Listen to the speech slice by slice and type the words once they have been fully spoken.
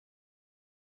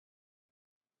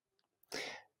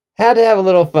Had to have a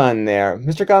little fun there.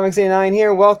 Mr. Comics 89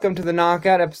 here. Welcome to the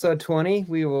Knockout, episode 20.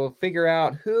 We will figure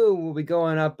out who will be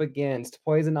going up against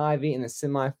Poison Ivy in the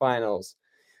semifinals.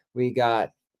 We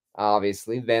got,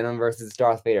 obviously, Venom versus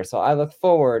Darth Vader. So I look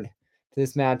forward to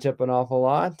this matchup an awful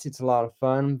lot. It's a lot of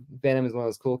fun. Venom is one of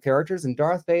those cool characters. And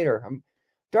Darth Vader.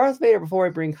 Darth Vader, before I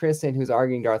bring Chris in, who's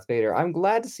arguing Darth Vader, I'm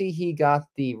glad to see he got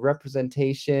the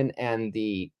representation and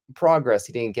the progress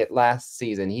he didn't get last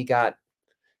season. He got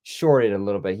shorted a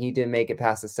little bit. He didn't make it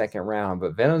past the second round,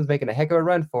 but Venom's making a heck of a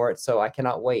run for it, so I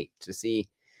cannot wait to see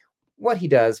what he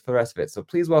does for the rest of it. So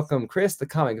please welcome Chris, the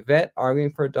comic vet,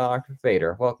 arguing for Darth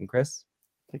Vader. Welcome, Chris.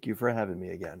 Thank you for having me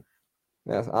again.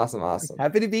 That's awesome.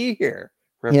 Happy to be here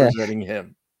representing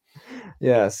him.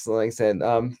 Yes, like I said,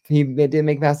 he did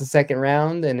make it past the second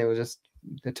round, and it was just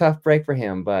a tough break for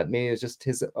him, but maybe it was just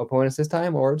his opponents this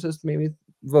time, or just maybe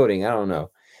voting. I don't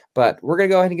know. But we're going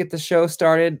to go ahead and get the show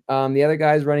started. The other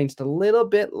guy's running just a little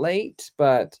bit late,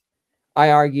 but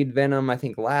I argued Venom, I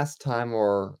think, last time,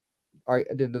 or I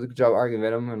did a good job arguing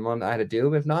Venom and one I had to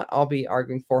do. If not, I'll be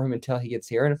arguing for him until he gets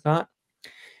here. And if not,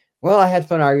 well, I had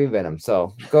fun arguing Venom.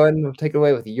 So go ahead and take it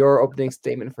away with your opening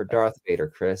statement for Darth Vader,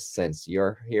 Chris, since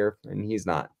you're here and he's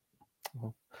not.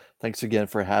 Well, thanks again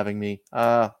for having me.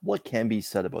 What can be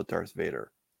said about Darth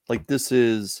Vader? Like, this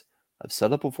is, I've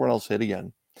said it before and I'll say it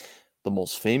again, the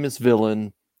most famous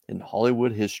villain in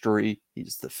Hollywood history.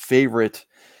 He's a favorite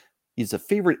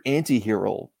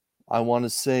anti-hero. I want to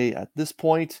say at this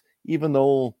point, even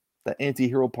though the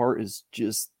anti-hero part is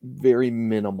just very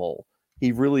minimal,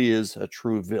 he really is a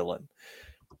true villain.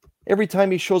 Every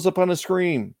time he shows up on a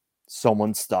screen,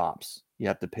 someone stops. You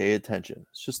have to pay attention.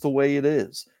 It's just the way it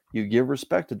is. You give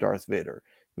respect to Darth Vader.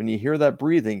 When you hear that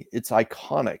breathing, it's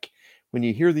iconic. When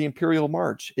you hear the Imperial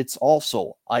March, it's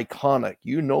also iconic.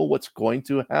 You know what's going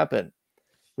to happen.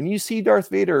 When you see Darth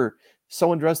Vader,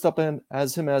 someone dressed up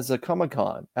as him as at a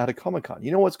Comic-Con,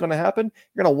 you know what's going to happen?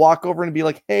 You're going to walk over and be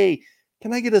like, hey,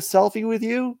 can I get a selfie with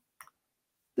you?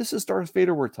 This is Darth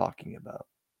Vader we're talking about.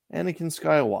 Anakin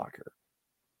Skywalker.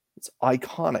 It's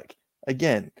iconic.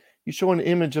 Again, you show an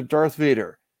image of Darth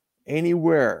Vader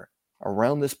anywhere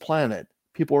around this planet,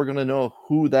 people are going to know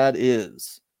who that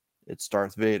is. It's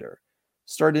Darth Vader.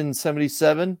 Started in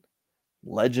 1977,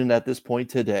 legend at this point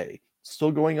today.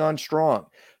 Still going on strong.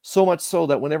 So much so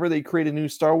that whenever they create a new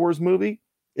Star Wars movie,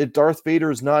 if Darth Vader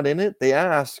is not in it, they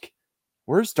ask,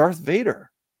 where's Darth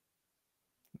Vader?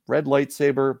 Red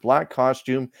lightsaber, black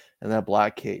costume, and that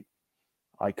black cape.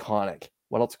 Iconic.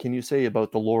 What else can you say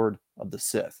about the Lord of the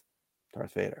Sith,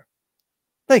 Darth Vader?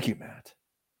 Thank you, Matt.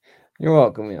 You're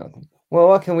welcome. Well,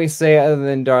 what can we say other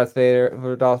than Darth Vader,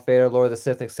 Lord of the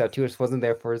Sith, except he just wasn't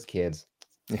there for his kids?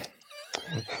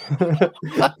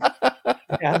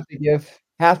 have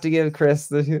to give Chris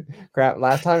the crap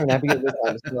last time, and have to give this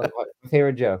time. It's my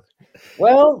favorite joke.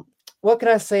 Well, what can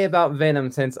I say about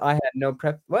Venom since I had no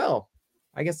prep? Well,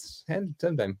 I guess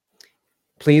sometime.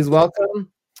 Please welcome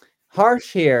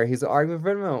Harsh here. He's arguing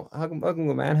for Venom.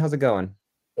 Welcome, man. How's it going?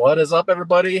 What is up,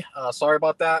 everybody? Sorry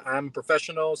about that. I'm a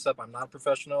professional, except I'm not a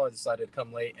professional. I decided to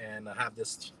come late and have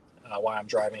this while I'm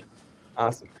driving.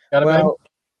 Awesome. Well,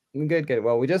 good.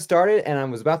 Well, we just started, and I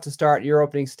was about to start your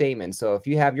opening statement. So if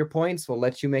you have your points, we'll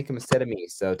let you make them instead of me.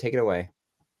 So take it away.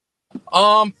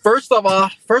 First off,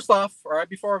 all right,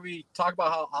 before we talk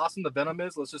about how awesome the Venom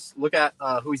is, let's just look at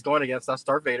who he's going against. That's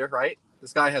Darth Vader, right?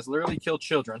 This guy has literally killed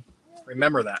children.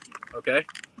 Remember that, okay?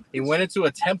 He went into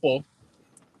a temple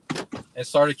and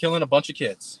started killing a bunch of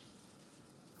kids.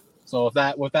 So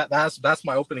that's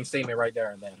my opening statement right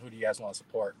there. And then who do you guys want to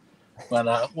support?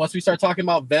 But once we start talking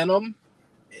about Venom,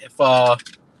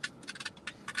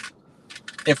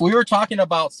 if we were talking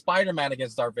about Spider-Man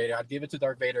against Darth Vader, I'd give it to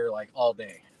Darth Vader like all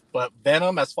day. But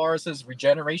Venom, as far as his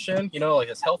regeneration, like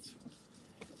his health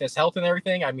and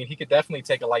everything, I mean, he could definitely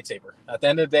take a lightsaber. At the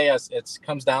end of the day, it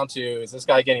comes down to, is this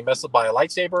guy getting messed up by a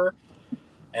lightsaber?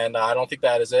 And I don't think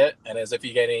that is it. And is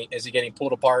he getting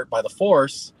pulled apart by the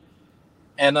Force?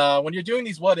 And when you're doing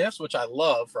these what ifs, which I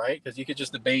love, right? Because you could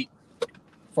just debate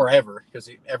forever, because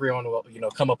everyone will,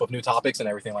 come up with new topics and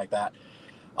everything like that.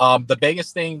 The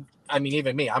biggest thing, I mean,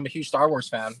 even me, I'm a huge Star Wars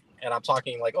fan, and I'm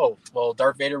talking like, oh, well,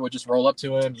 Darth Vader would just roll up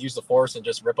to him, use the Force, and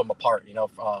just rip him apart.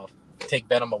 Take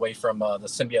Venom away from the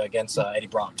symbiote against Eddie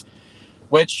Brock.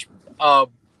 Which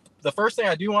the first thing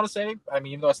I do want to say, I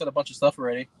mean, even though I said a bunch of stuff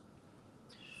already.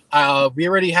 We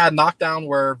already had knockdown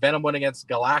where Venom went against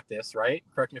Galactus, right?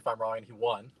 Correct me if I'm wrong, and he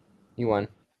won. He won.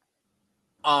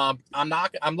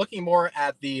 I'm looking more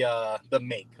at the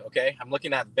make, okay? I'm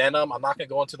looking at Venom. I'm not gonna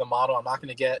go into the model. I'm not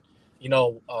gonna get,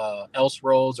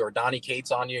 Elseworlds or Donny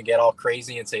Cates on you and get all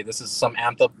crazy and say this is some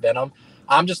amped up Venom.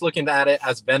 I'm just looking at it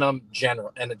as Venom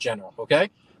in a general. Okay,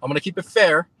 I'm gonna keep it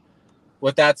fair.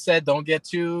 With that said, don't get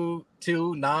too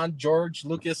non-George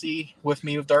Lucas-y with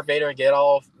me with Darth Vader and get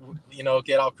all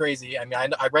crazy. I mean,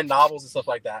 I read novels and stuff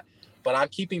like that, but I'm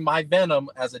keeping my Venom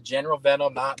as a general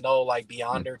Venom, not no like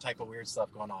Beyonder type of weird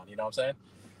stuff going on. You know what I'm saying?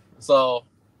 So,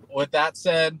 with that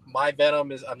said, my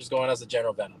Venom I'm just going as a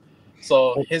general Venom.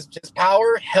 So his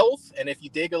power, health, and if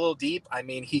you dig a little deep, I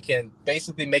mean, he can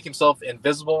basically make himself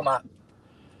invisible, not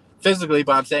physically,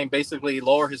 but I'm saying basically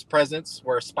lower his presence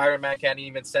where Spider-Man can't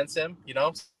even sense him, you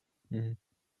know?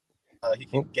 He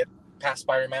can get past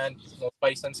Spider-Man,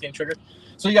 Spidey sense getting triggered.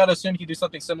 So you got to assume he can do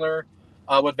something similar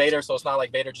with Vader, so it's not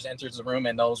like Vader just enters the room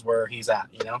and knows where he's at,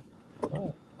 you know?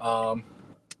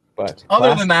 But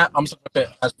other than that, I'm just going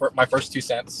to as my first 2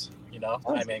 cents, you know?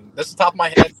 I mean, this is the top of my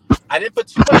head. I didn't put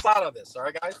too much thought on this, all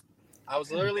right, guys? I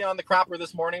was literally on the crapper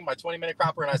this morning, my 20-minute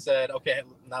crapper, and I said, okay,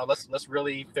 now let's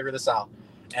really figure this out.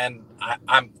 And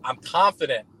I'm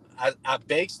confident, as a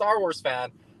big Star Wars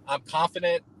fan, I'm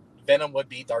confident Venom would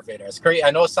be Darth Vader. It's crazy.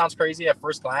 I know it sounds crazy at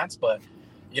first glance, but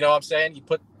you know what I'm saying? You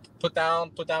put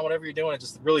down whatever you're doing and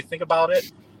just really think about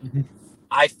it.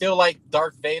 I feel like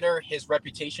Darth Vader, his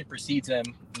reputation precedes him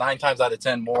 9 times out of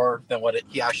 10 more than what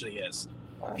he actually is.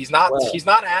 He's not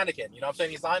Anakin. You know what I'm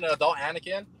saying? He's not an adult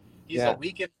Anakin. He's a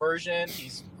weakened version.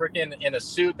 He's freaking in a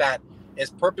suit that is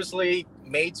purposely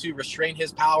made to restrain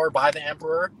his power by the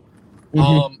Emperor.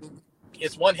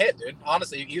 It's one hit, dude.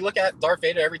 Honestly, you look at Darth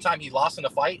Vader, every time he lost in a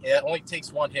fight, it only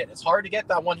takes 1 hit. It's hard to get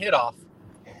that 1 hit off,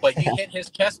 but you hit his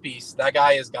chest piece, that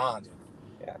guy is gone, dude.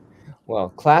 Yeah. Well,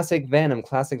 classic Venom.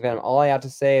 All I have to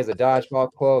say is a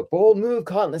dodgeball quote. Bold move,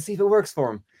 Colin. Let's see if it works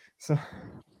for him. So,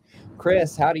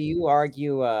 Chris, how do you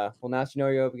argue? Well, now that you know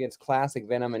you're up against classic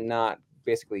Venom and not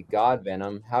basically God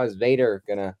Venom, how is Vader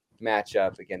gonna match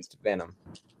up against Venom?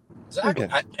 Exactly.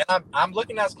 Okay. I'm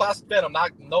looking at classic Venom,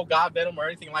 not no God Venom or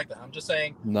anything like that. I'm just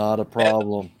saying. Not a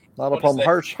problem. Venom. Not a problem.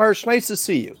 Harsh. Nice to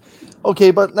see you. Okay,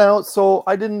 but now, so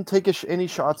I didn't take any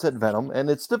shots at Venom, and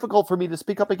it's difficult for me to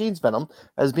speak up against Venom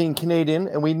as being Canadian,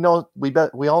 and we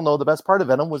all know the best part of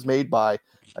Venom was made by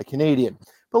a Canadian.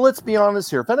 But let's be honest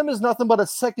here. Venom is nothing but a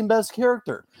second best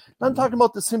character. And I'm talking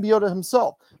about the symbiote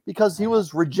himself because he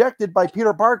was rejected by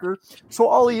Peter Parker. So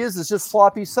all he is just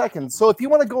sloppy seconds. So if you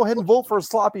want to go ahead and vote for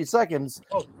sloppy seconds,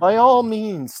 by all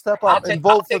means, step up and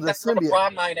vote for the symbiote.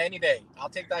 Prom night any day. I'll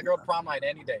take that girl prom night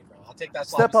any day, bro. I'll take that.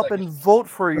 Step up and vote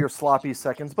for your sloppy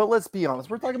seconds. But let's be honest.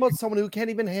 We're talking about someone who can't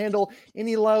even handle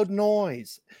any loud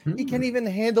noise. He can't even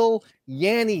handle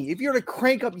Yanny. If you're to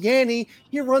crank up Yanny,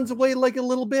 he runs away like a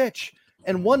little bitch.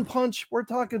 And 1 punch, we're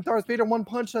talking Darth Vader, 1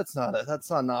 punch, that's not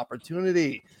an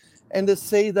opportunity. And to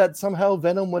say that somehow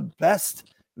Venom would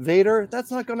best Vader, that's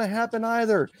not going to happen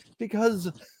either,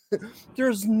 because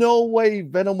there's no way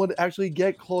Venom would actually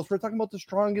get close. We're talking about the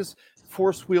strongest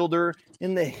force wielder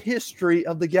in the history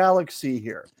of the galaxy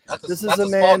here. This is a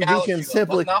man who can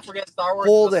simply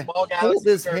hold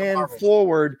his hand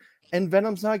forward, and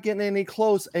Venom's not getting any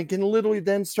close and can literally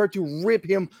then start to rip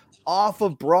him off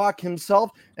of Brock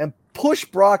himself and push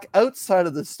Brock outside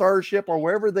of the starship or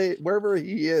wherever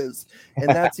he is. And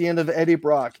that's the end of Eddie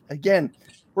Brock. Again,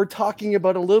 we're talking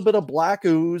about a little bit of black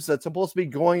ooze that's supposed to be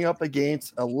going up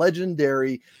against a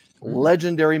legendary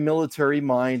military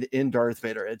mind in Darth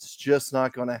Vader. It's just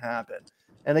not going to happen.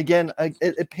 And again,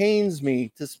 it pains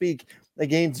me to speak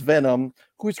against Venom,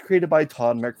 who's created by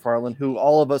Todd McFarlane, who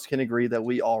all of us can agree that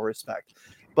we all respect.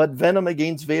 But Venom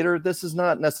against Vader, this is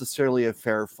not necessarily a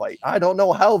fair fight. I don't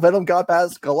know how Venom got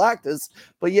past Galactus,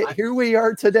 but yet here we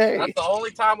are today. That's the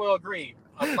only time we'll agree.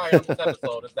 I'm sorry on this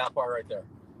episode. It's that part right there.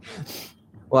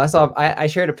 Well, I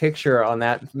shared a picture on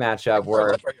that matchup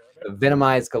where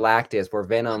Venomized Galactus, where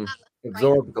Venom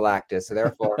absorbed Galactus, so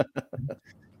therefore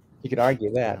you could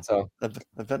argue that. So a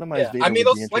Venomized Vader. I mean,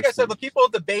 like I said, the people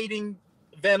debating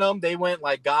Venom, they went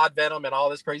like God Venom and all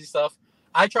this crazy stuff.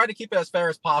 I try to keep it as fair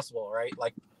as possible, right?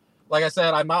 Like I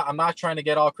said, I'm not trying to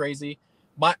get all crazy.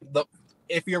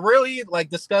 If you really like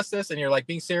discuss this and you're like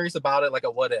being serious about it, like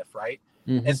a what if, right?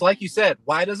 Mm-hmm. It's like you said,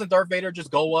 why doesn't Darth Vader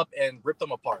just go up and rip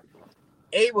them apart?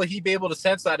 Will he be able to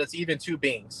sense that it's even 2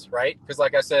 beings, right? Because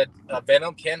like I said,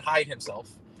 Venom can hide himself,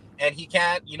 and he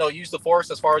can't, use the Force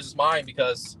as far as his mind,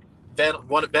 because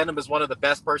Venom is one of the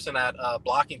best person at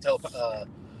blocking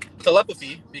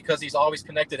telepathy, because he's always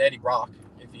connected to Eddie Brock.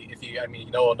 If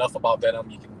you know enough about Venom,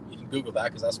 you can Google that,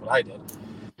 because that's what I did.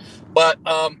 But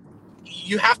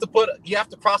you have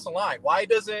to cross the line. Why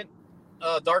doesn't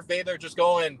Darth Vader just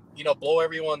go and blow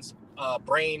everyone's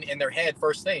brain in their head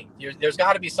first thing? There's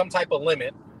got to be some type of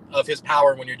limit of his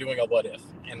power when you're doing a what if,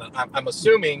 and I'm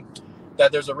assuming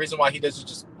that there's a reason why he doesn't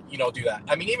just do that.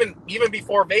 I mean, even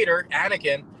before Vader,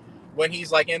 Anakin, when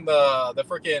he's like in the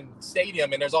freaking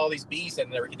stadium and there's all these beasts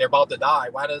and they're about to die,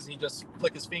 why doesn't he just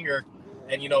flick his finger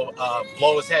and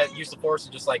blow his head, use the Force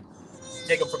to just like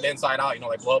take him from the inside out,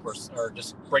 like blow up or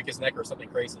just break his neck or something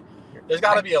crazy? There's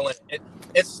got to be a limit.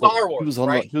 It's Star Wars,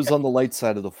 right? He was on the light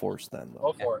side of the Force then, though.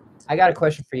 Go for it. I got a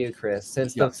question for you, Chris.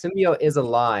 Since the symbiote is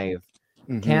alive,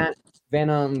 can't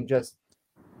Venom just,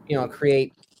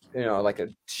 create, like a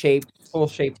full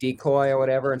shape decoy or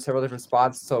whatever in several different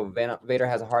spots, so Vader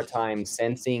has a hard time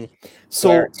sensing?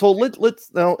 So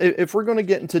let's now, if we're going to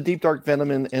get into deep dark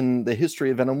Venom and the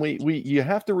history of Venom, you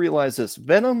have to realize this: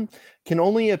 Venom can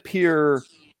only appear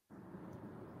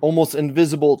almost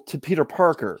invisible to Peter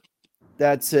Parker.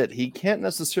 That's it. He can't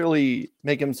necessarily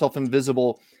make himself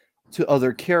invisible to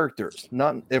other characters.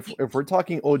 Not if we're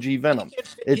talking OG Venom.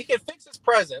 He can fix his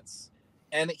presence,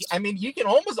 and you can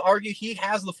almost argue he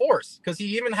has the Force because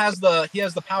he even has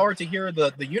the power to hear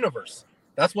the universe.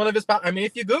 That's one of his powers. I mean,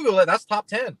 if you Google it, that's top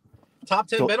 10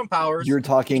 so Venom powers. You're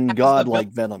talking godlike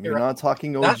Venom. You're not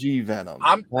talking OG Venom.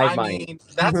 I'm not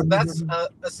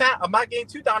getting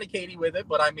too Donny Katie with it,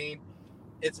 but I mean,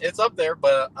 it's up there.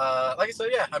 But like I said,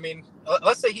 yeah. I mean,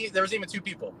 let's say there's even two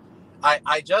people.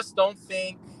 I just don't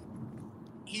think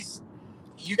he's.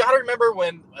 You got to remember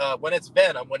when it's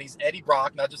Venom, when he's Eddie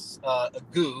Brock, not just a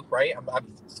goo, right? I'm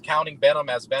counting Venom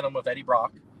as Venom with Eddie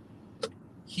Brock.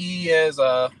 He is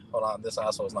hold on, this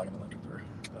asshole is not going to let me through.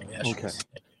 Okay.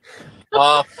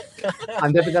 I'm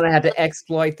definitely going to have to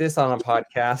exploit this on a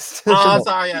podcast.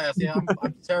 Sorry, yes, yeah,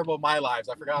 I'm terrible at my lives.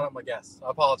 I forgot I'm a guest. I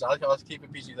apologize. I'll keep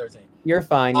it PG-13. You're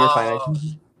fine.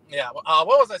 Yeah. What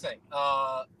was I saying?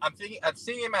 I'm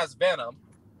seeing him as Venom.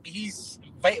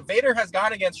 Vader has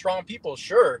gone against strong people,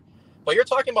 sure, but you're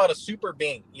talking about a super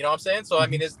being. You know what I'm saying? So I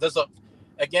mean,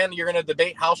 again, you're going to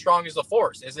debate how strong is the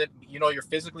Force. Is it you're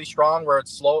physically strong where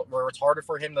it's slow, where it's harder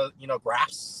for him to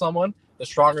grasp someone? The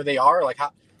stronger they are, like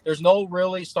how there's no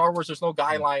really Star Wars. There's no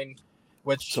guideline,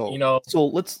 which So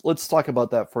let's talk about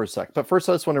that for a sec. But first,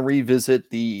 I just want to revisit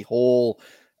the whole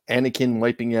Anakin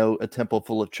wiping out a temple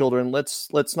full of children. Let's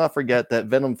not forget that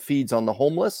Venom feeds on the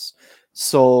homeless.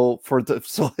 So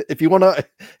if you want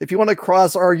to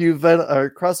cross argue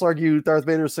Darth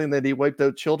Vader saying that he wiped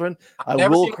out children, I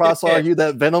will cross argue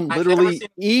that Venom literally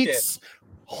eats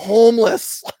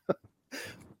homeless.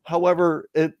 However,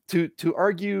 to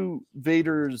argue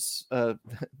Vader's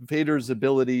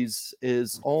abilities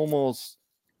is almost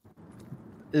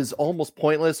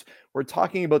pointless. We're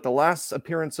talking about the last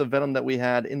appearance of Venom that we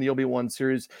had in the Obi-Wan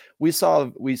series. We saw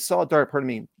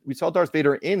Darth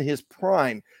Vader in his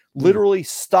prime literally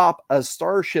stop a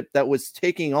starship that was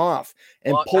taking off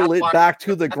and pull it back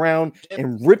to the ground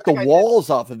and rip the walls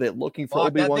off of it, looking for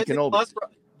Obi-Wan Kenobi.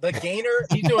 The gainer,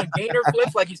 he's doing gainer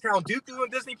flips like he's Count Dooku in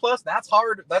Disney Plus. That's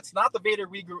hard. That's not the Vader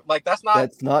we grew. Like that's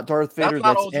not Darth Vader.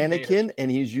 That's Anakin, Vader. And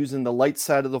he's using the light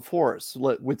side of the Force.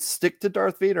 Stick to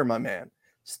Darth Vader, my man.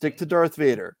 Stick to Darth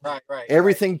Vader. Right.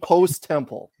 Everything post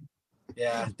Temple.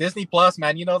 Yeah, Disney Plus,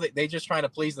 man. They just trying to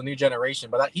please the new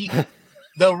generation. But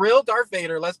the real Darth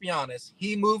Vader, let's be honest,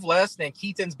 he moved less than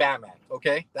Keaton's Batman.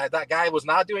 Okay, that guy was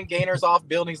not doing gainers off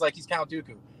buildings like he's Count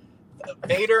Dooku.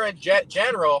 Vader in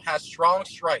general has strong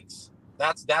strikes.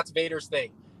 That's Vader's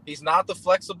thing. He's not the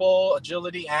flexible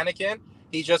agility Anakin.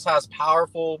 He just has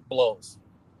powerful blows.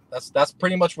 That's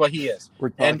pretty much what he is. We're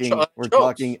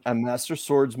talking a master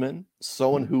swordsman,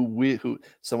 someone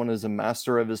someone is a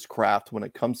master of his craft when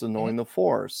it comes to knowing the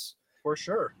Force. For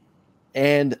sure.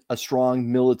 And a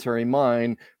strong military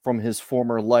mind from his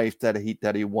former life that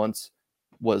he once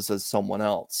was as someone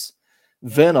else.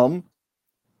 Venom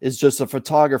is just a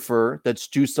photographer that's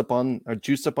juiced up on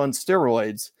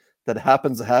steroids that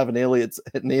happens to have an alien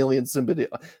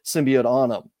symbiote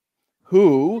on him,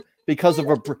 who because of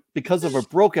a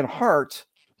broken heart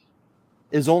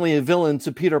is only a villain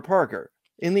to Peter Parker.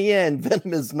 In the end,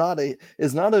 Venom is not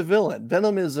a villain.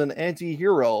 Venom is an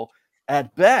anti-hero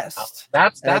at best.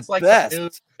 That's like best. New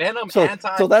Venom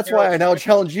so that's why I now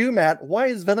challenge you, Matt. Why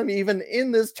is Venom even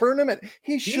in this tournament?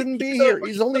 He shouldn't be here.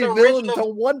 He's only a villain to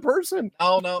one person.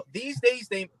 No. These days,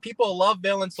 people love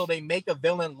villains, so they make a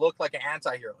villain look like an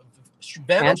anti-hero.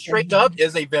 Venom straight up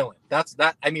is a villain. That's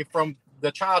that. I mean, from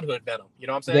the childhood Venom. You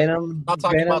know what I'm saying? I'm not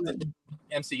talking about the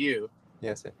MCU.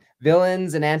 Yes, sir.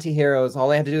 Villains and anti-heroes, all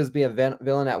they had to do is be a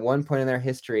villain at one point in their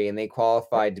history, and they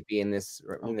qualified to be in this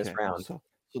round. So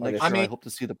next year, I hope to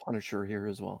see the Punisher here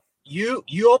as well. you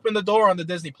opened the door on the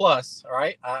Disney Plus, all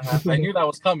right? I knew that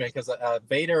was coming because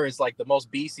Vader is like the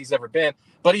most beast he's ever been.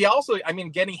 But he also, I mean,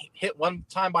 getting hit one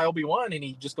time by Obi-Wan and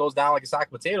he just goes down like a sack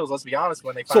of potatoes. Let's be honest.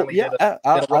 When they finally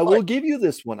I will give you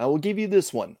this one. I will give you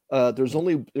this one. There's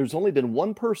only been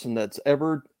one person that's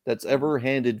ever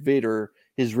handed Vader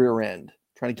his rear end.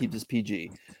 Trying to keep this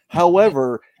PG.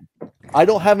 However, I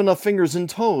don't have enough fingers and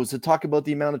toes to talk about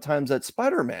the amount of times that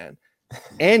Spider-Man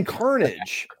and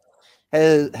Carnage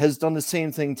has done the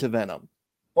same thing to Venom.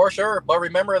 For sure, but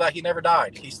remember that he never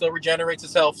died. He still regenerates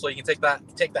himself, so he can take that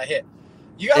hit.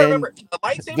 You gotta remember, the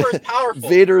lightsaber is powerful.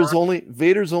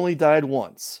 Vader's only died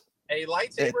once. A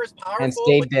lightsaber is powerful and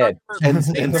stayed dead. And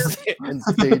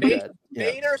stayed dead.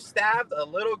 Yeah. Vader stabbed a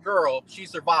little girl. She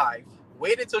survived.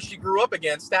 Waited until she grew up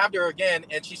again, stabbed her again,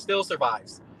 and she still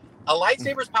survives. A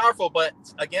lightsaber is powerful, but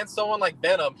against someone like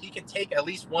Venom, he can take at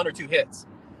least 1 or 2 hits.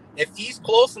 If he's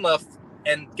close enough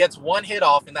and gets one hit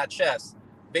off in that chest,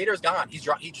 Vader's gone. He's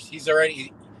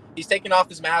taking off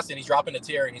his mask and he's dropping a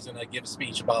tear and he's gonna give a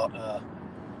speech about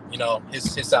his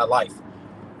sad life.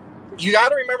 You got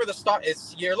to remember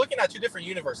you're looking at 2 different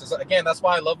universes. Again, that's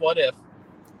why I love What If.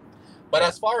 But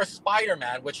as far as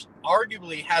Spider-Man, which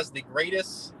arguably has the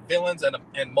greatest villains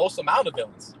and most amount of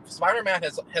villains, Spider-Man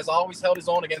has always held his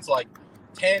own against like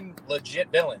 10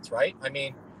 legit villains, right? I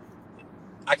mean,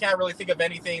 I can't really think of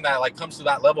anything that like comes to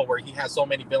that level where he has so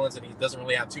many villains and he doesn't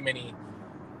really have too many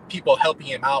people helping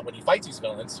him out when he fights these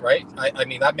villains, right? I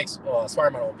mean, that makes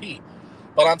Spider-Man OP.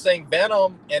 But I'm saying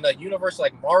Venom in a universe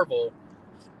like Marvel,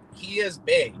 he is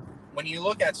big. When you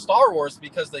look at Star Wars,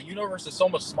 because the universe is so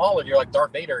much smaller, you're like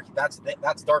Darth Vader. That's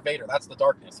Darth Vader. That's the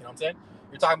darkness. You know what I'm saying?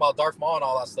 You're talking about Darth Maul and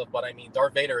all that stuff, but I mean,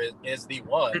 Darth Vader is the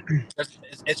one.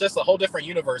 It's just a whole different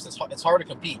universe. It's hard to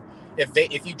compete.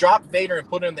 If you drop Vader and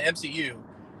put him in the MCU,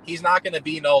 he's not going to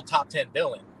be no top 10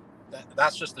 villain.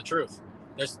 That's just the truth.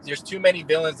 There's too many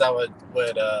villains that would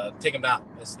take him down.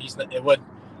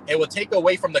 It would take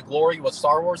away from the glory what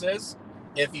Star Wars is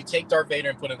if you take Darth Vader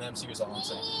and put him in the MCU. Is all I'm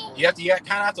saying. You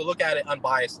kind of have to look at it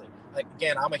unbiasedly. Like,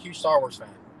 again, I'm a huge Star Wars fan,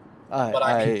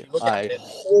 I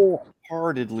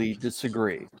wholeheartedly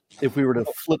disagree. If we were to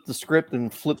flip the script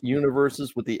and flip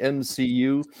universes with the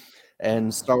MCU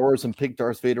and Star Wars and pick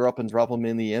Darth Vader up and drop him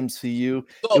in the MCU,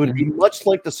 it would be much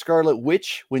like the Scarlet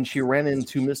Witch when she ran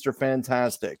into Mr.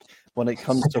 Fantastic when it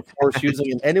comes to force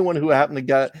using, and anyone who happened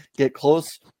to get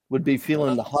close would be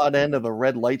feeling the hot end of a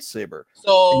red lightsaber.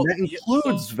 And that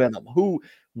includes Venom, who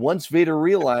once Vader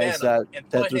realized that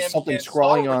there's something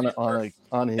scrawling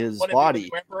on his body,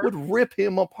 would rip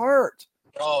him apart.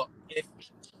 Bro,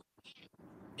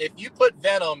 if you put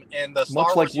Venom in the Star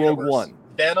Wars like universe, Rogue One,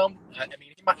 Venom, I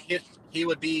mean,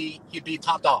 he'd be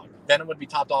top dog. Venom would be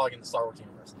top dog in the Star Wars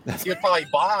universe. He would probably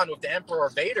bond with the Emperor or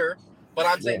Vader. But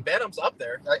I'm saying Venom's up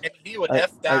there. I mean, he would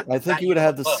F that. I think he would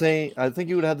have the same. I think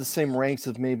he would have the same ranks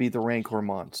as maybe the Rancor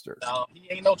monster. No,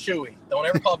 he ain't no Chewie. Don't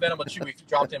ever call Venom a Chewie if you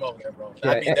dropped him over there, bro.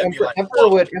 That'd be like, Emperor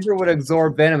would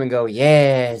absorb Venom and go,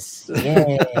 yes,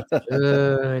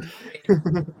 good.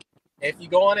 If you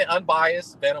go on it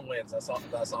unbiased, Venom wins. That's all.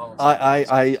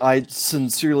 I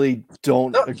sincerely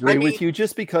don't agree with you.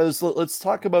 Just because let's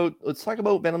talk about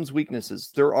Venom's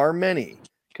weaknesses. There are many.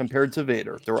 Compared to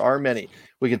Vader, there are many.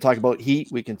 We can talk about heat,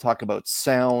 we can talk about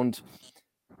sound,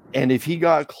 and if he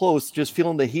got close, just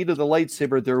feeling the heat of the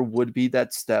lightsaber, there would be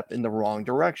that step in the wrong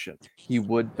direction. He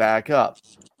would back up.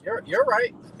 You're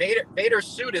right. Vader's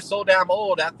suit is so damn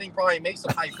old, that thing probably makes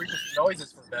some high frequency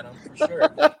noises for Venom, for sure.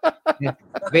 Yeah.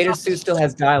 Vader's suit still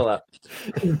has dial-up.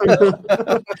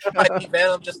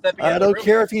 Venom just stepping I don't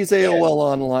care if he's AOL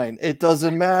online. It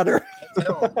doesn't matter.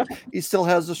 He still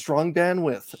has a strong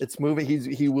bandwidth. It's moving.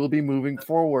 He will be moving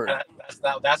forward.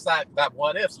 That's that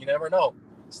what ifs. You never know.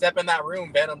 Step in that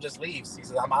room, Venom just leaves. He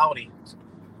says, "I'm outie."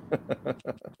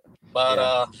 But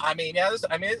I mean,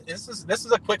 this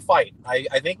is a quick fight.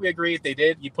 I think we agree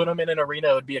if you put him in an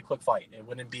arena, it would be a quick fight. It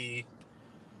wouldn't be,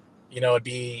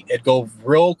 it'd go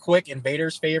real quick in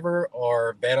Vader's favor,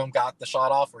 or Venom got the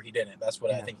shot off, or he didn't. That's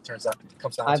what I think it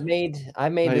comes down to. I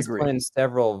made this point in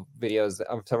several videos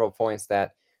of several points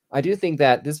that I do think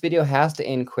that this video has to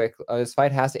end quick. This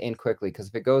fight has to end quickly, because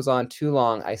if it goes on too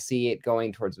long, I see it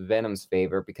going towards Venom's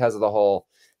favor because of the whole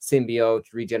symbiote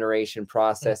regeneration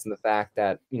process and the fact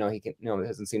that he can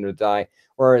doesn't seem to die,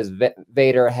 whereas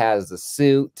Vader has the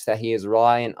suit that he is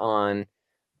relying on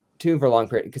for a long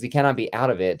period, because he cannot be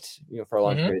out of it for a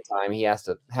long period of time. He has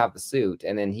to have the suit,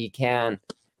 and then he can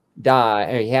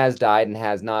die, or he has died and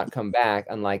has not come back,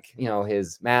 unlike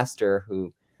his master,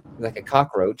 who is like a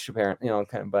cockroach apparently,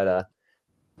 but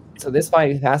so this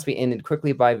fight has to be ended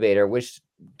quickly by Vader, which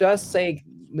does say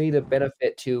lead a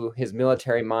benefit to his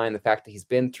military mind, the fact that he's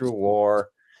been through war,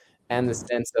 and the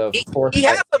sense of foresight. He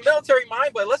has a military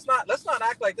mind, but let's not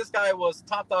act like this guy was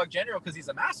top dog general because he's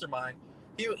a mastermind.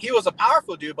 He was a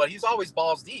powerful dude, but he's always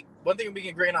balls deep. One thing we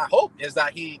can agree on, I hope, is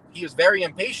that he was very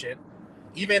impatient.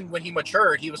 Even when he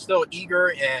matured, he was still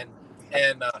eager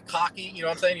and cocky. You know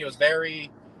what I'm saying? He was very.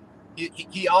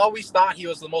 He always thought he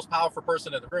was the most powerful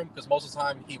person in the room because most of the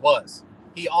time he was.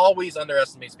 He always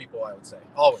underestimates people. I would say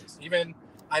always. Even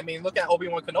look at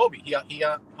Obi-Wan Kenobi. He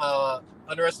got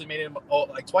underestimated him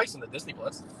like twice in the Disney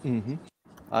Plus. Mm-hmm.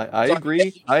 I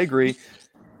agree.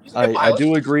 I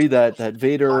do agree that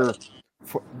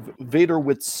Vader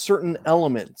with certain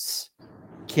elements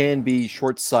can be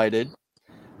short-sighted,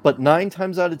 but 9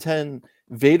 times out of 10,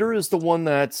 Vader is the one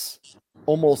that's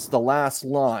almost the last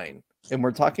line. And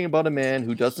we're talking about a man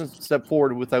who doesn't step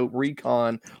forward without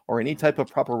recon or any type of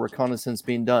proper reconnaissance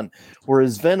being done.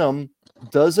 Whereas Venom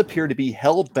does appear to be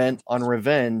hell-bent on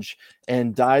revenge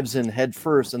and dives in head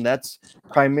first. And that's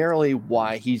primarily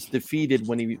why he's defeated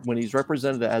when he's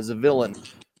represented as a villain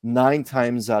 9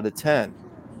 times out of 10.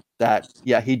 That,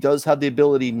 yeah, he does have the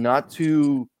ability not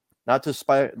to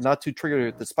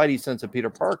trigger the spidey sense of Peter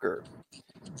Parker.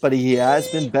 But he has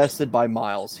been bested by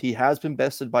Miles. He has been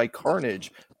bested by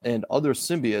Carnage and other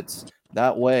symbiotes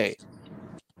that way.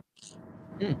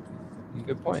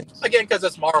 Good point. Again, because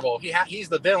it's Marvel. He's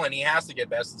the villain. He has to get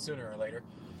bested sooner or later.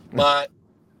 But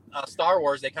Star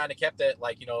Wars, they kind of kept it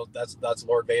like, that's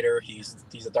Lord Vader. He's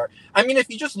a Darth. If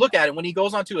you just look at it, when he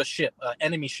goes onto a ship,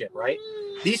 enemy ship, right?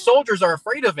 These soldiers are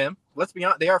afraid of him. Let's be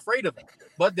honest, they are afraid of him.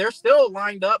 But they're still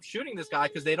lined up shooting this guy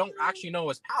because they don't actually know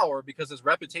his power, because his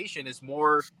reputation is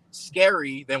more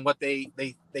scary than what they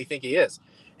think he is.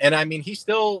 And he's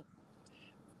still,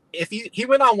 if he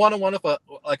went on one-on-one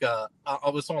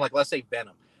with someone like, let's say,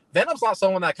 Venom. Venom's not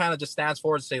someone that kind of just stands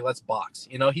forward and say, let's box.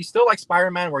 He's still like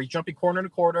Spider-Man, where he's jumping corner to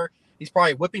corner. He's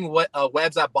probably whipping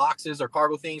webs at boxes or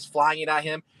cargo things, flying it at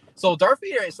him. So Darth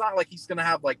Vader, it's not like he's going to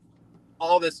have like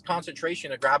all this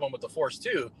concentration to grab him with the Force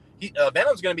too.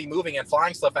 Venom's going to be moving and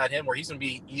flying stuff at him, where he's going to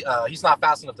be, he's not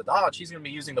fast enough to dodge. He's going to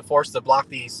be using the Force to block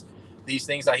these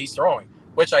things that he's throwing,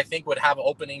 which I think would have an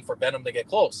opening for Venom to get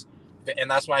close. And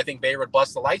that's why I think Vader would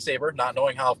bust the lightsaber, not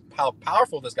knowing how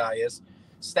powerful this guy is,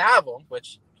 stab him,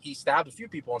 which he stabbed a few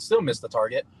people and still missed the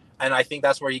target. And I think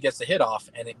that's where he gets the hit off.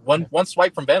 And one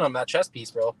swipe from Venom, that chest piece,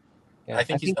 bro, yeah, I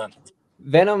think he's done.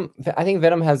 I think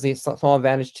Venom has the small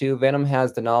advantage too. Venom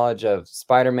has the knowledge of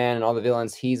Spider-Man and all the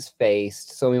villains he's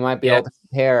faced, so we might be able to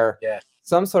compare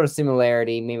some sort of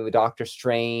similarity, maybe with Doctor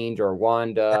Strange or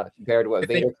Wanda, compared to what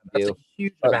Vader can do. A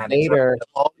huge advantage, Vader, right?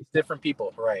 All these different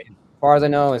people, right? As far as I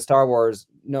know, in Star Wars,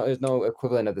 there's no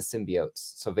equivalent of the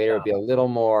symbiotes, so Vader would be a little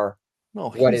more.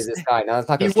 What is this guy? Now it's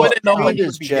not. He wouldn't know what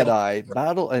his Jedi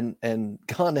battle and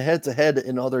gone head to head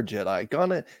in other Jedi,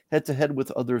 gone head to head with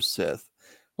other Sith.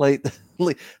 Like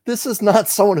this is not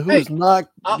someone who's not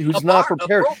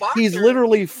prepared. He's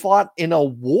literally fought in a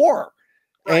war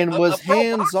and was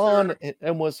hands-on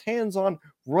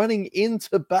running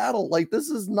into battle. Like, this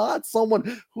is not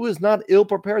someone who is not ill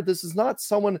prepared. This is not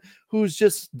someone who's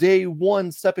just day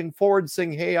one stepping forward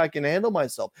saying, hey, I can handle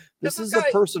myself. This is a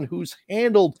person who's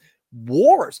handled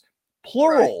wars,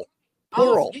 plural,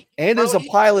 and is a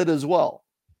pilot as well.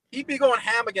 He'd be going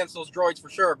ham against those droids for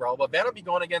sure, bro. But Venom be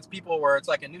going against people where it's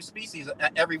like a new species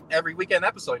every weekend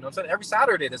episode. You know what I'm saying? Every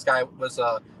Saturday, this guy was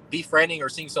befriending or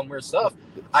seeing some weird stuff.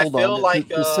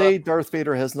 To say Darth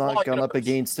Vader has not gone up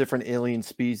against different alien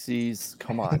species.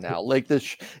 Come on now, like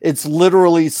this, it's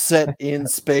literally set in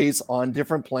space on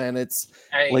different planets.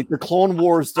 Hey, like the Clone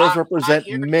Wars does represent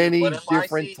many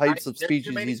different types of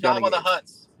species. He's got the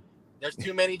Hutts. There's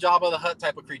too many Jabba the Hutt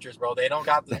type of creatures, bro. They don't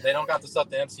got the stuff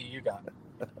the MCU got.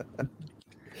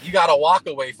 You got to walk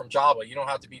away from Jabba. You don't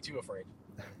have to be too afraid.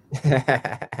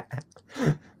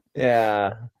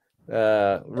 Yeah.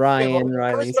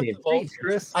 Ryan, you see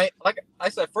Chris? Like I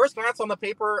said, first glance on the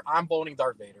paper, I'm voting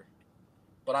Darth Vader.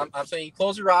 But I'm saying you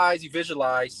close your eyes, you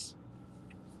visualize.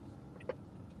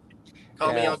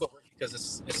 Call me Uncle Ricky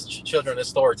because it's children, it's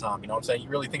story time. You know what I'm saying? You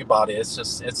really think about it. It's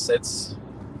just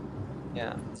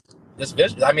yeah. This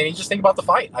vision. You just think about the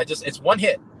fight. It's one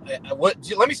hit.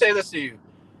 Let me say this to you.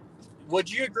 Would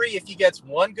you agree if he gets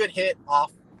one good hit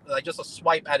off, like just a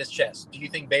swipe at his chest? Do you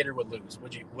think Vader would lose?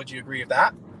 Would you agree with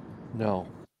that? No,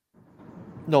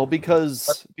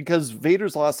 because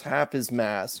Vader's lost half his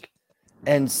mask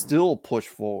and still pushed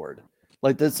forward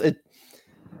like this.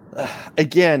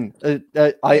 Again,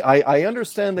 I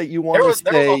understand that you want to There was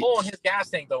a say. hole in his gas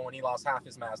tank though when he lost half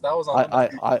his mass. That was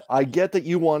on. I get that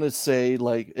you want to say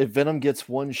like if Venom gets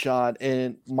one shot,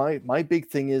 and my big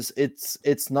thing is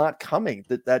it's not coming.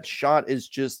 That shot is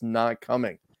just not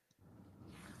coming.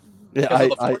 Yeah,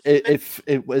 if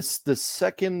it was the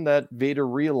second that Vader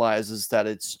realizes that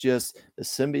it's just a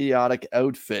symbiotic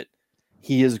outfit,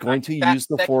 he is going to use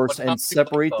the Force and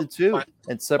separate the two. By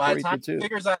the time he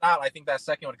figures that out, I think that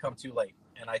second would come too late,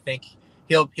 and I think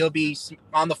he'll be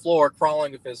on the floor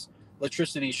crawling with his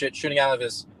electricity shooting out of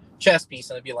his chest piece,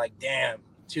 and it'd be like, damn.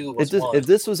 If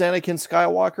this was Anakin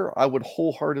Skywalker, I would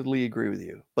wholeheartedly agree with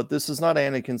you. But this is not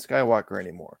Anakin Skywalker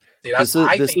anymore. See,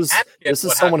 this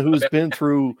is someone who's been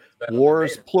through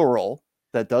wars, plural,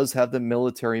 that does have the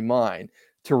military mind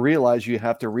to realize you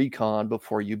have to recon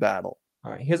before you battle.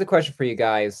 All right, here's a question for you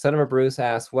guys. Son of a Bruce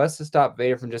asks, what's to stop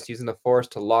Vader from just using the Force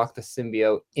to lock the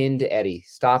symbiote into Eddie?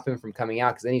 Stop him from coming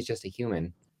out, because then he's just a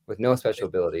human with no special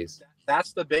abilities.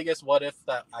 That's the biggest what if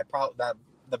that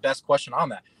the best question on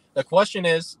that. The question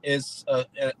is a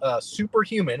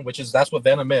superhuman, that's what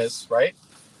Venom is, right?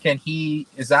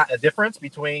 Is that a difference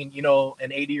between, an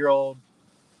 80-year-old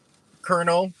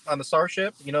colonel on the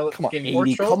starship? Come on,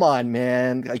 80, come on,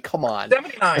 man. Come on.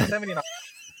 79.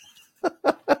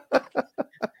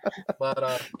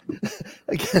 But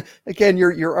again,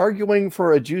 you're arguing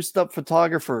for a juiced up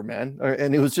photographer, man.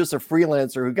 And it was just a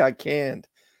freelancer who got canned.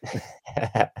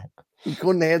 He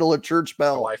couldn't handle a church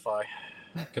bell. Wi-Fi.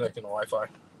 Connecting to Wi-Fi.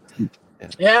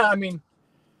 Yeah, I mean,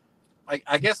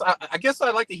 I guess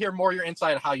I'd like to hear more your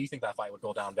insight of how you think that fight would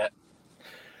go down, Bet.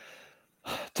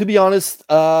 To be honest,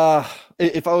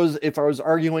 if I was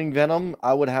arguing Venom,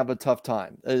 I would have a tough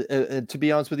time. To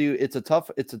be honest with you, it's a tough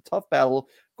battle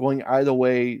going either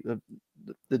way.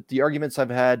 The arguments I've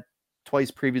had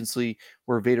twice previously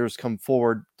where Vader's come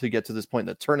forward to get to this point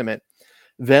in the tournament,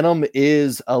 Venom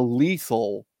is a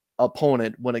lethal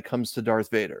opponent when it comes to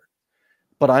Darth Vader.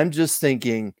 But I'm just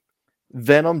thinking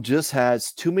Venom just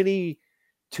has too many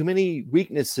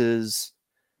weaknesses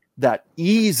that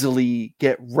easily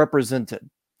get represented.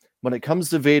 When it comes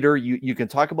to Vader, you can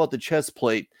talk about the chest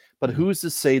plate, but who's to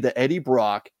say that Eddie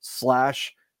Brock /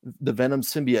 the Venom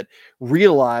symbiote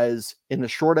realize in a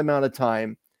short amount of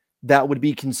time that would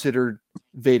be considered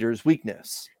Vader's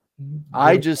weakness?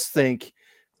 I just think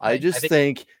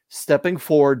stepping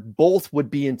forward, both would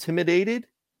be intimidated.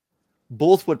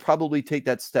 Both would probably take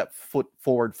that step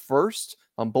forward first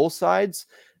on both sides.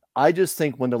 I just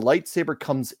think when the lightsaber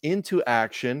comes into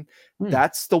action,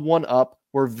 that's the one up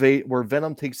where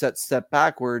Venom takes that step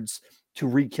backwards to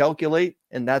recalculate,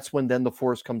 and that's when then the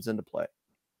Force comes into play.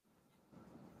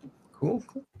 Cool.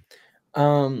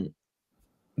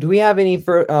 Do we have any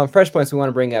fresh points we want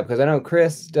to bring up? Because I know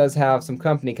Chris does have some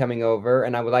company coming over,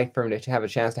 and I would like for him to have a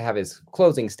chance to have his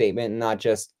closing statement and not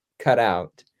just cut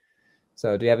out.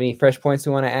 So do you have any fresh points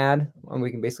we want to add? We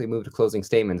can basically move to closing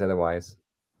statements otherwise.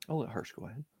 I'll let Harsh go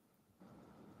ahead.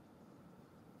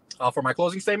 For my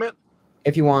closing statement?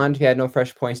 If you want, if you had no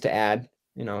fresh points to add,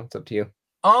 it's up to you.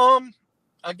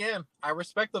 Again, I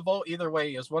respect the vote either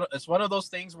way. It's one of those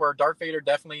things where Darth Vader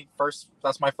definitely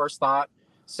that's my first thought.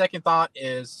 Second thought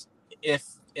is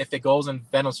if it goes in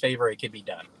Venom's favor, it can be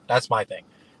done. That's my thing.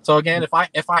 So again,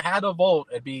 if I had a vote,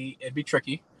 it'd be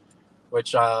tricky,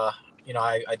 which I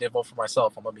did vote for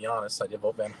myself. I'm gonna be honest. I did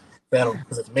vote Venom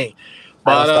because it's me.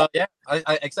 But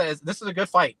I said this is a good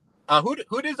fight.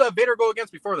 Who did Vader go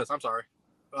against before this? I'm sorry.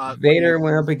 Vader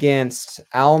went up against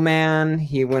Owlman.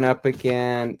 He went up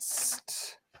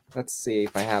against. Let's see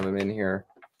if I have him in here.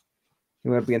 He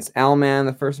went up against Owlman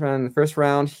the first round. In the first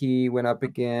round, he went up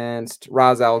against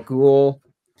Ra's al Ghul.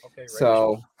 Okay.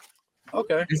 So.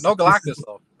 Okay. No Galactus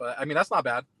though, but I mean that's not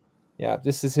bad. Yeah,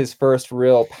 this is his first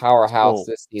real powerhouse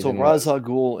this season. So Ra's al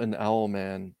Ghul and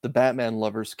Owlman, the Batman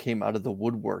lovers came out of the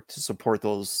woodwork to support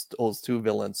those two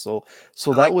villains. So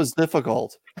that was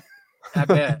difficult. I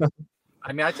bet.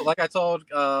 I mean, I told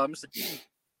Mr.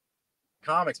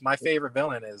 Comics, my favorite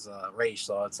villain is Raish.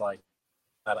 So it's like,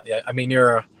 I mean,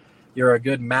 you're a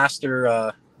good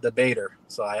master debater.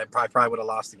 So I probably would have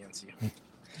lost against you.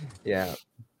 Yeah.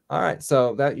 All right.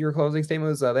 So that your closing statement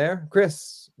was there,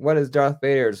 Chris. What does Darth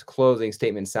Vader's closing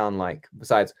statement sound like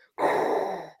besides?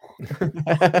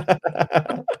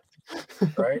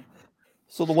 Right.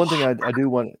 So the one thing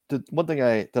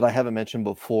that I haven't mentioned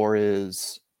before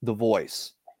is the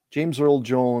voice. James Earl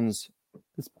Jones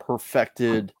has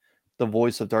perfected the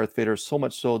voice of Darth Vader so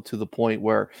much so to the point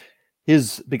where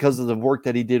because of the work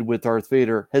that he did with Darth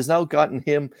Vader has now gotten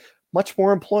him much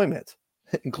more employment,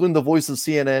 including the voice of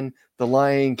CNN, The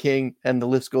Lion King, and the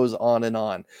list goes on and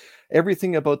on.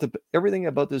 everything about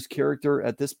this character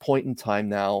at this point in time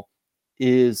now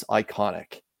is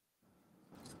iconic.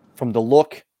 From the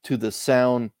look to the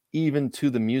sound, even to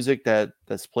the music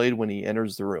that's played when he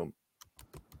enters the room.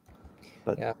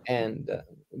 But yeah, and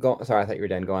go. Sorry, I thought you were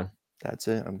done. Go on. That's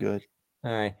it. I'm good.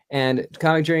 All right, and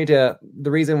Comic Journey to the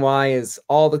reason why is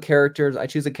all the characters. I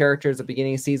choose the characters at the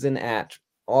beginning of the season at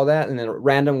all that, and then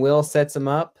random Will sets them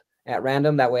up at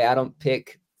random. That way, I don't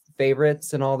pick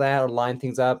favorites and all that or line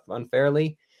things up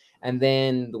unfairly. And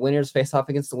then the winners face off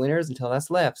against the winners until that's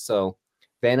left. So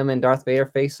Venom and Darth Vader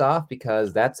face off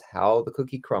because that's how the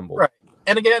cookie crumbled. Right.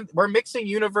 And again, we're mixing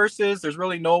universes. There's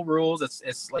really no rules.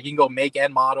 It's like you can go make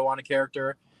and model on a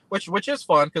character, which is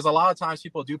fun because a lot of times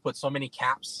people do put so many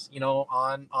caps,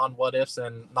 on what ifs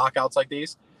and knockouts like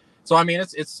these. So I mean,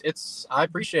 it's I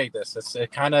appreciate this.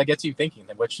 It kind of gets you thinking,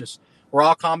 which is we're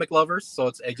all comic lovers, so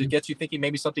it just gets you thinking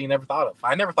maybe something you never thought of.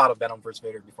 I never thought of Venom versus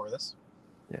Vader before this.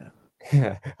 Yeah.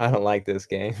 I don't like this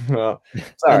game. Well,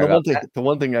 sorry. And the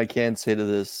one thing I can say to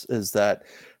this is that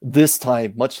this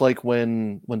time, much like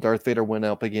when Darth Vader went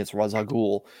up against Ra's al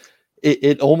Ghul,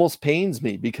 it almost pains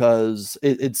me because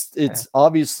it's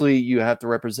obviously you have to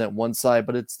represent one side,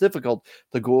 but it's difficult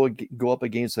to go up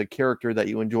against a character that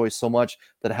you enjoy so much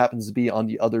that happens to be on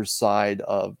the other side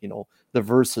of the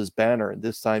versus banner, and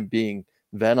this time being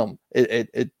Venom.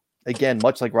 It again,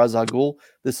 much like Ra's al Ghul,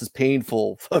 this is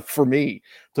painful for me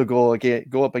to go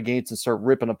up against and start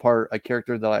ripping apart a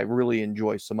character that I really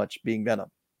enjoy so much, being Venom.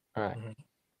 All right.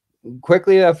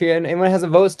 Quickly, if anyone has a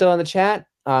vote still in the chat,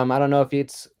 I don't know if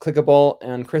it's clickable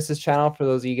on Chris's channel. For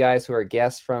those of you guys who are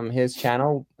guests from his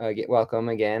channel, get welcome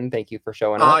again. Thank you for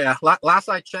showing up. Oh yeah, last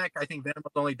I checked, I think Venom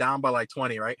was only down by like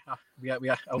 20, right? We got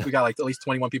like at least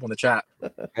 21 people in the chat.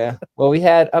 Yeah. Well, we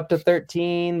had up to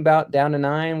 13, about down to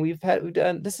 9. We've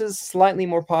done. This is slightly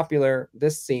more popular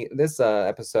this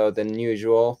episode than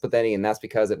usual, but then again, that's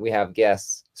because we have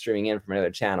guests streaming in from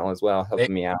another channel as well,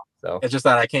 helping me out. So it's just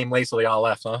that I came late, so they all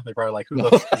left, huh? They're probably like, who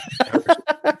looks?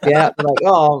 Yeah, like,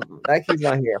 oh, that kid's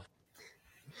not here.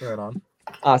 Right on.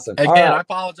 Awesome. Again, right. I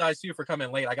apologize to you for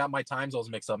coming late. I got my time zones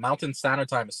mixed up. Mountain Standard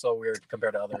Time is so weird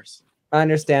compared to others.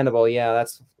 Understandable. Yeah,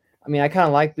 I kind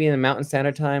of like being in Mountain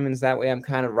Standard Time, and that way I'm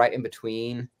kind of right in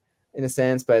between, in a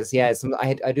sense. But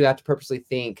I do have to purposely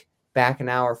think back an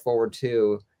hour forward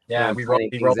too. Yeah, we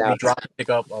drop pick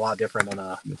up a lot different than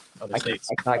other states.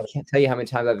 I can't tell you how many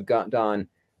times I've gone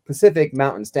Pacific,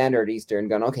 Mountain Standard, Eastern,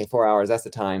 gone, okay, 4 hours, that's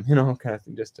the time, kind of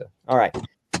thing, all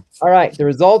right. The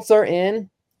results are in.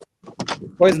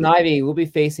 Poison Ivy will be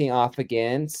facing off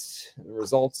against, the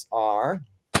results are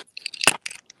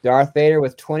Darth Vader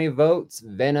with 20 votes,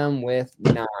 Venom with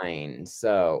 9.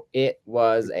 So it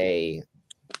was a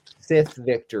Sith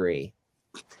victory.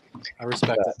 I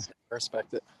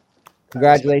respect it.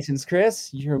 Congratulations,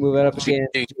 Chris. You're moving up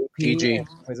against GG. and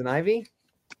Poison Ivy.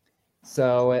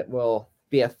 So it will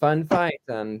be a fun fight,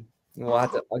 and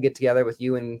I'll get together with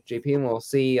you and JP, and we'll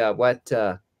see what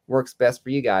works best for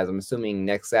you guys. I'm assuming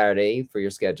next Saturday for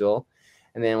your schedule,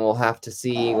 and then we'll have to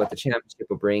see what the championship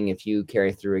will bring if you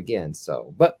carry through again.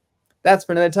 So, but that's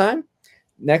for another time.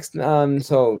 Next,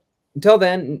 so until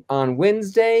then, on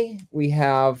Wednesday we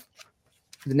have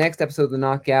the next episode of the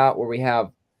Knockout, where we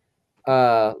have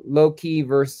Loki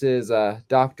versus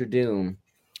Dr. Doom.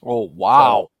 Oh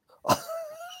wow. So,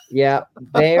 yeah,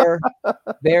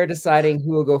 they're deciding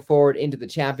who will go forward into the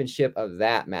championship of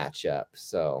that matchup.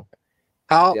 So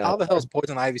how the hell is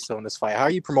Poison Ivy still in this fight? How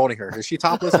are you promoting her? Is she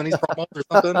topless in these promos or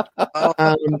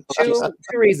something?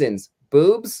 Two reasons: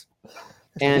 boobs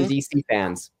and DC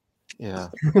fans. Yeah.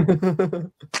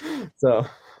 So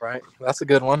right, that's a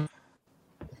good one.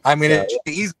 I mean, it's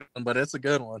easy, but it's a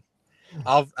good one.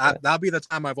 That'll be the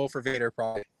time I vote for Vader,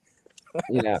 probably.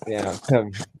 Yeah.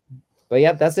 But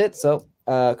yeah, that's it. So,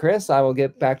 Chris, I will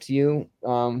get back to you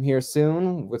here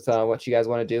soon with what you guys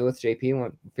want to do with JP.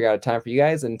 We'll figure out a time for you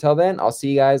guys. Until then, I'll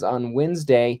see you guys on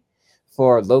Wednesday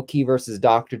for Loki versus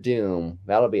Dr. Doom.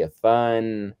 That'll be a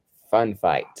fun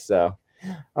fight. So,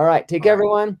 all right, take care,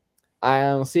 everyone.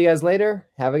 I'll see you guys later.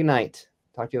 Have a good night.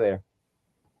 Talk to you later.